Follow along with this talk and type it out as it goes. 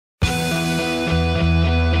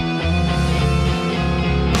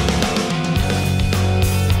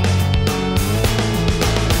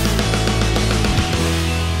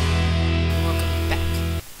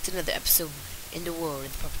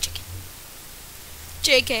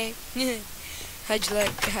JK. How'd you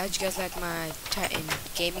guys like my Titan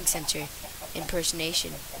Gaming Center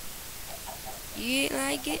impersonation? You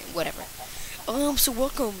like it? Whatever. So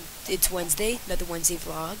welcome. It's Wednesday, another Wednesday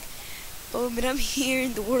vlog. And I'm here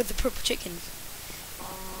in the world of the purple chicken.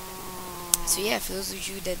 So yeah, for those of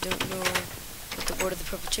you that don't know what the world of the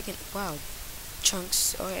purple chicken, wow,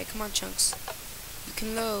 Chunks. Alright, come on, Chunks. You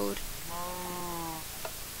can load.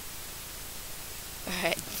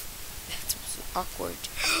 Alright, that's so awkward.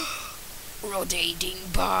 Rotating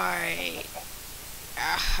bar.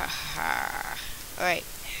 Alright.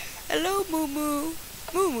 Hello, Moo Moo.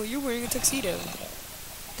 Moo Moo, you're wearing a tuxedo.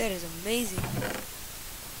 That is amazing.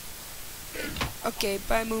 Okay,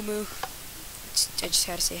 bye, Moo Moo. I just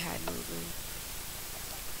had to say hi, Moo Moo.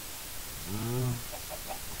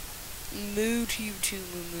 Moo to you too,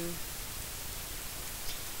 Moo Moo.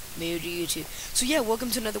 Moo to you too. So yeah, welcome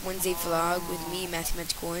to another Wednesday vlog with me, Matthew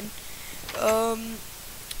Metcoin.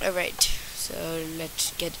 Alright, so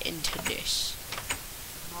let's get into this.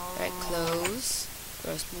 Alright, close.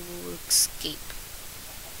 Or else Moo Moo will escape.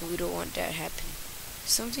 And we don't want that happening.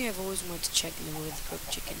 Something I've always wanted to check in the world of the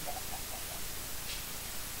purple chicken.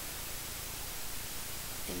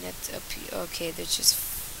 And that's up here. Okay, there's just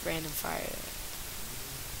random fire.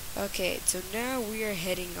 Okay, so now we are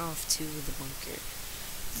heading off to the bunker.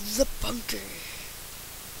 The bunker.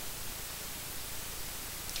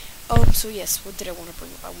 So yes, what did I want to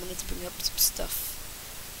bring up? I wanted to bring up some stuff.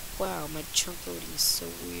 Wow, my chunk loading is so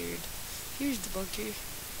weird. Here's the bunker.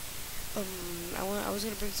 I was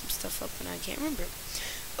gonna bring some stuff up and I can't remember.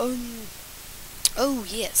 Oh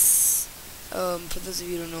yes. For those of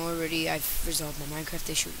you who don't know already, I've resolved my Minecraft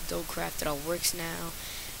issue with Dogcraft. It all works now.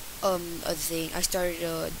 Other thing, I started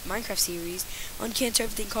a Minecraft series on Cancer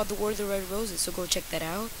Everything called The War of the Red Roses, so go check that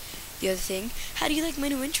out. The other thing, how do you like my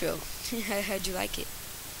new intro? How'd you like it?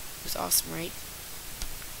 It was awesome, right?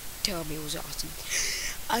 Tell me it was awesome.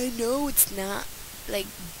 I know it's not like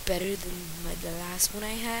better than the last one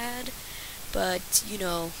I had, but you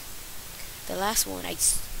know, the last one I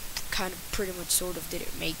kind of pretty much sort of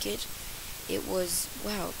didn't make it. It was,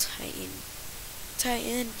 wow, Titan,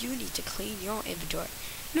 you need to clean your inventory.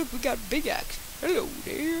 Look, we got Big Axe. Hello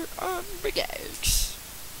there, I'm Big Axe.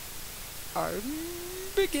 I'm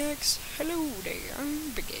Big Axe. Hello there,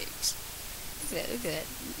 I'm Big Axe. Look at that, look at that.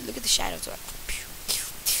 Look at the shadows. Like,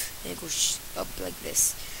 and it goes up like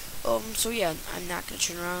this. So yeah, I'm not gonna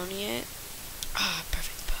turn around yet. Ah,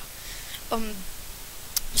 perfect.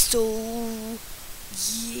 So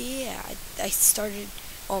yeah, I started.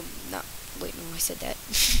 No, wait, no, I said that.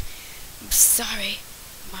 I'm sorry,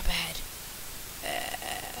 my bad.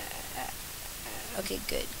 Okay,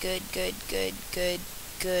 good,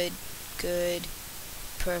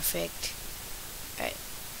 perfect.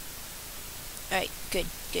 Alright, good,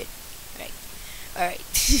 alright,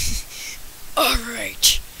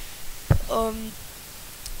 alright.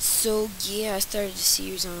 So yeah, I started the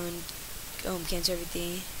series on Cancer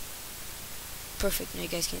Everything. Perfect. Now you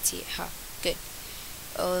guys can't see it. Ha, good.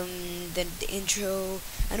 Then the intro.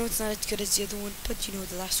 I know it's not as good as the other one, but you know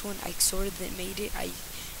the last one I sort of made it. I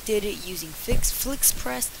did it using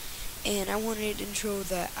FlixPress, and I wanted an intro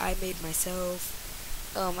that I made myself.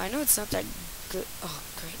 I know it's not that good. Oh,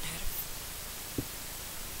 great.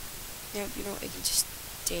 Now you know I can just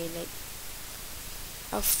stay like.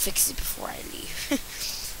 I'll fix it before I leave.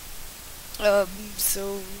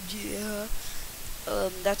 So yeah.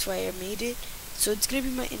 That's why I made it. So it's gonna be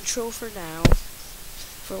my intro for now.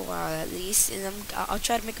 For a while at least, and I'll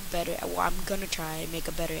try to make a better. Well, I'm gonna try and make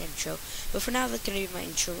a better intro. But for now, that's gonna be my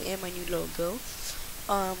intro and my new logo.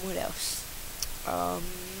 What else?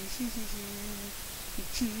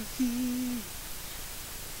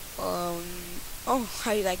 Oh,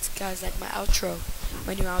 how you guys like my outro?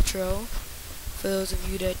 My new outro. For those of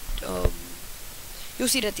you that you'll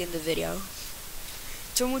see it at the end of the video.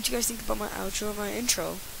 Tell me what you guys think about my outro and my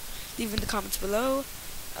intro. Leave in the comments below.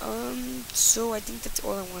 So I think that's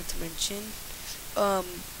all I wanted to mention.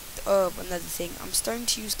 Another thing, I'm starting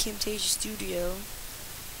to use Camtasia Studio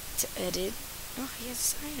to edit. Oh, he has a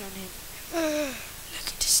sign on him. Look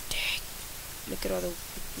at the steak. Look at all the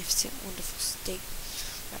magnificent, wonderful steak.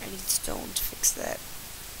 I need stone to fix that.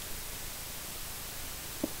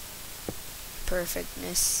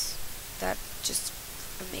 Perfectness. That just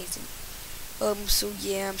amazing. So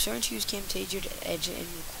yeah, I'm starting to use Camtasia to edit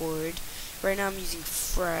and record. Right now I'm using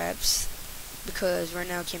Fraps because right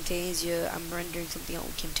now Camtasia, I'm rendering something out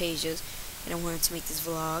with Camtasia's, and I wanted to make this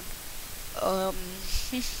vlog. Oh,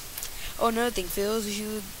 another thing, for those of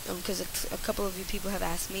you, because a couple of you people have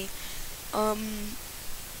asked me,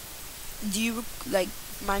 do you like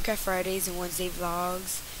Minecraft Fridays and Wednesday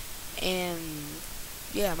vlogs, and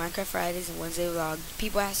yeah, Minecraft Fridays and Wednesday vlog.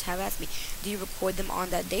 People have asked me, do you record them on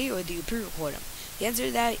that day or do you pre-record them? The answer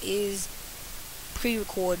to that is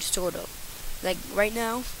pre-record, sort of. Like right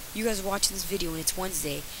now, you guys are watching this video and it's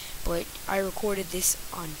Wednesday, but I recorded this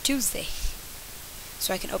on Tuesday,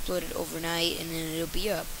 so I can upload it overnight and then it'll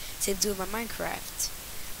be up. Same thing with my Minecraft.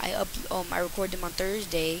 I record them on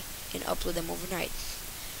Thursday and upload them overnight.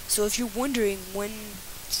 So if you're wondering when,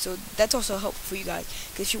 so that's also helpful for you guys.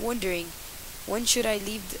 Because if you're wondering when should I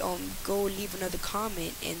go leave another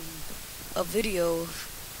comment in a video,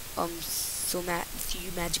 so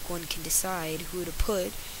you Magic One can decide who to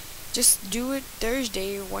put. Just do it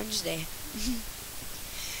Thursday or Wednesday.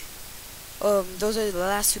 Those are the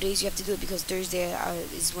last 2 days you have to do it because Thursday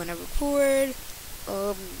is when I record.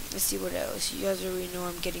 Let's see what else. You guys already know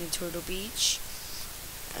I'm getting a Turtle Beach.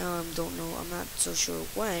 Don't know. I'm not so sure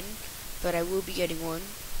when, but I will be getting one,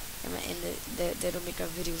 and that'll make our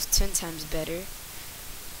videos 10 times better.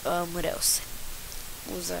 What else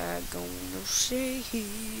was I gonna say?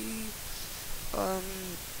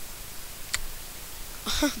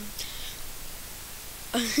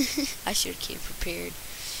 I should have came prepared.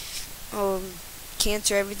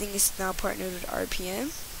 Cancer Everything is now partnered with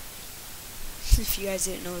RPM. If you guys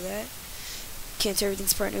didn't know that, Cancer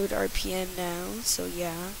Everything's partnered with RPM now. So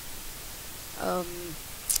yeah.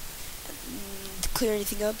 To clear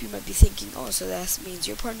anything up, you might be thinking, oh, so that means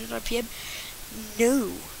you're partnered with RPM?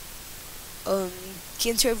 No.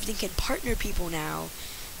 Cancer Everything can partner people now,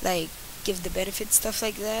 like give the benefits, stuff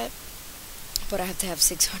like that. But I have to have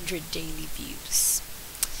 600 daily views,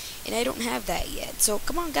 and I don't have that yet. So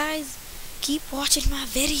come on, guys, keep watching my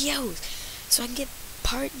videos so I can get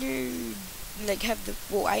partnered. Like I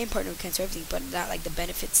am partnered with Cancer Everything, but not like the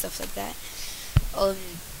benefits, stuff like that.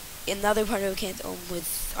 Another partner with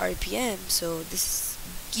RPM, so this is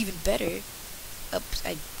even better. Oops,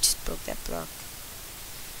 I just broke that block.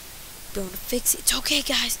 Gonna fix it. It's okay,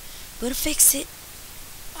 guys. I'm gonna fix it.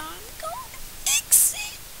 I'm gonna fix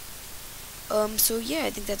it. So yeah,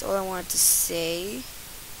 I think that's all I wanted to say.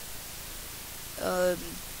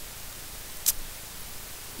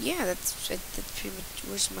 Yeah, that's pretty much.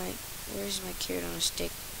 Where's my carrot on a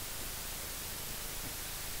stick?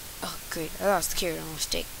 Oh, great! I lost the carrot on a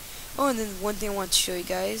stick. Oh, and then one thing I want to show you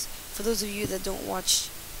guys, for those of you that don't watch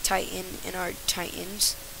Titan and our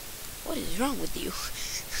Titans, what is wrong with you?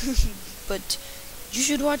 But you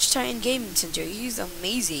should watch Titan Gaming Center. He's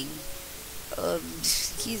amazing.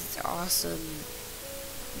 He's awesome.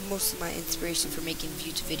 Most of my inspiration for making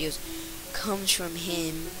YouTube videos comes from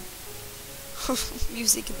him.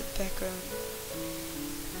 Music in the background.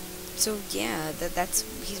 So yeah,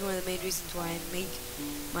 he's one of the main reasons why I make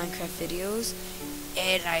Minecraft videos.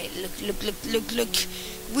 And look,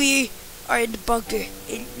 we are in the bunker.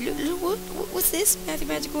 And look, what's this?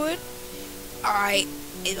 Magic Wood? I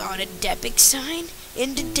am on a Depic sign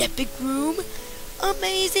in the Depic room.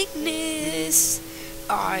 Amazingness.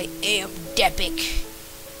 I am Depic.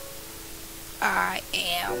 I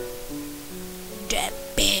am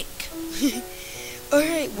Depic.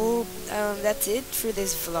 Alright, well, that's it for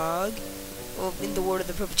this vlog. Well, in the world of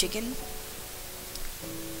the Purple Chicken.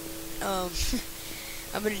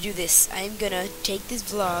 I'm gonna do this. I'm gonna take this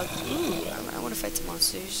vlog. Ooh, I wanna fight some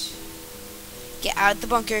monsters. Get out of the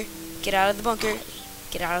bunker. Get out of the bunker.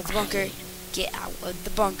 Get out of the bunker. Get out of the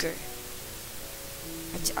bunker.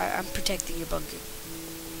 I'm protecting your bunker.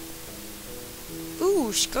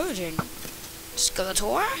 Ooh, skeleton.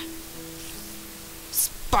 Skeletor?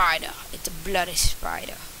 Spider. It's a bloody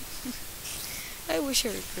spider. I wish I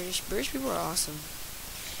were British. British people are awesome.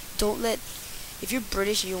 If you're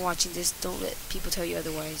British and you're watching this, don't let people tell you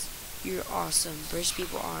otherwise. You're awesome. British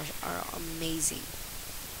people are amazing.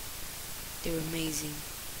 They're amazing.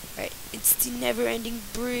 Alright, it's the never-ending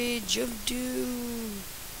bridge of doom.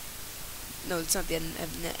 No, it's not the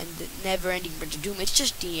never-ending bridge of doom. It's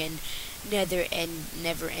just the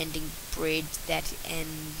never-ending bridge that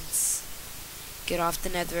ends. Get off the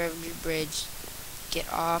never-ending bridge.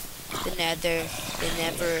 Get off the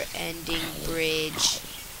never-ending bridge.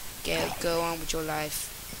 Go on with your life.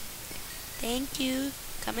 Thank you.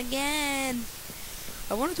 Come again.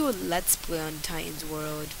 I want to do a Let's Play on Titan's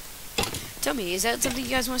World. Tell me, is that something you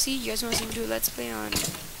guys want to see? You guys want to see me do a Let's Play on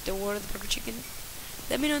the World of the Purple Chicken?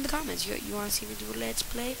 Let me know in the comments. You want to see me do a Let's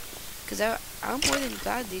Play? Because I'm more than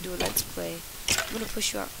glad they do a Let's Play. I'm going to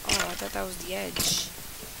push you out. Oh, I thought that was the edge.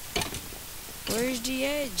 Where's the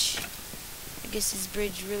edge? I guess this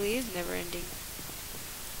bridge really is never ending.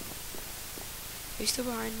 Are you still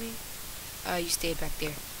behind me? You stayed back there.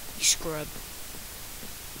 You scrub.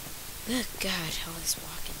 Oh God, all this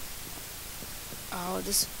walking.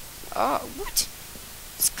 Oh, what?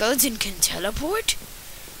 Skeleton can teleport?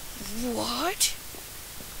 What?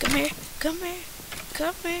 Come here, come here,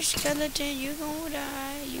 come here, skeleton. You gonna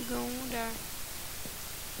die, you gonna die.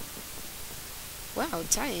 Wow,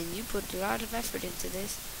 Titan, you put a lot of effort into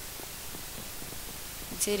this.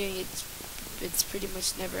 Considering it's pretty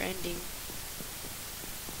much never ending.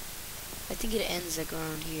 I think it ends like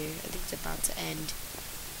around here. I think it's about to end.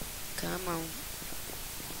 Come on.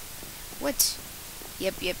 What?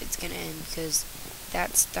 Yep, it's gonna end because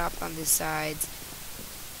that stopped on the sides.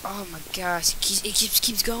 Oh my gosh, it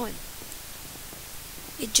keeps going.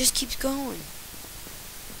 It just keeps going.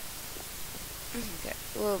 Oh my god.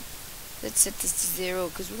 Well, let's set this to 0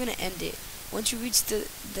 because we're gonna end it. Once you reach the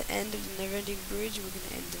end of the never-ending bridge, we're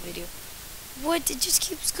gonna end the video. What? It just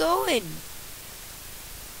keeps going.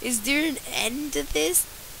 Is there an end to this?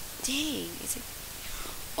 Dang. It's like,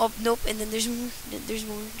 oh nope. And then there's more. There's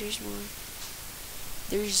more. There's more.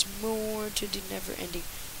 There's more to the never-ending.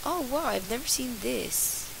 Oh wow! I've never seen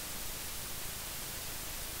this.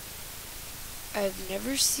 I've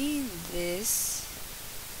never seen this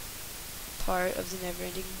part of the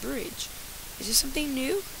never-ending bridge. Is this something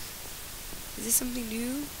new? Is this something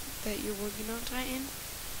new that you're working on, Titan?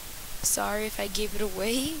 Sorry if I gave it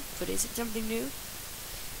away, but is it something new?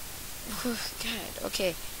 Oh, God.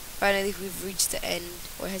 Okay. Finally, we've reached the end.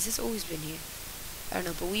 Or has this always been here? I don't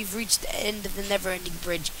know, but we've reached the end of the never-ending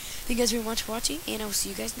bridge. Thank you guys very much for watching, and I will see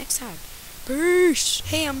you guys next time. Peace!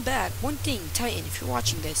 Hey, I'm back. One thing, Titan, if you're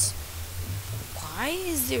watching this, why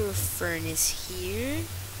is there a furnace here?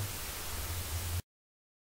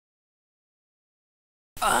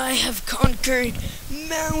 I have conquered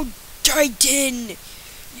Mount Titan!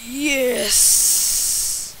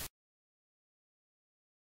 Yes!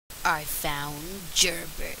 I found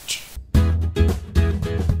Gerbert.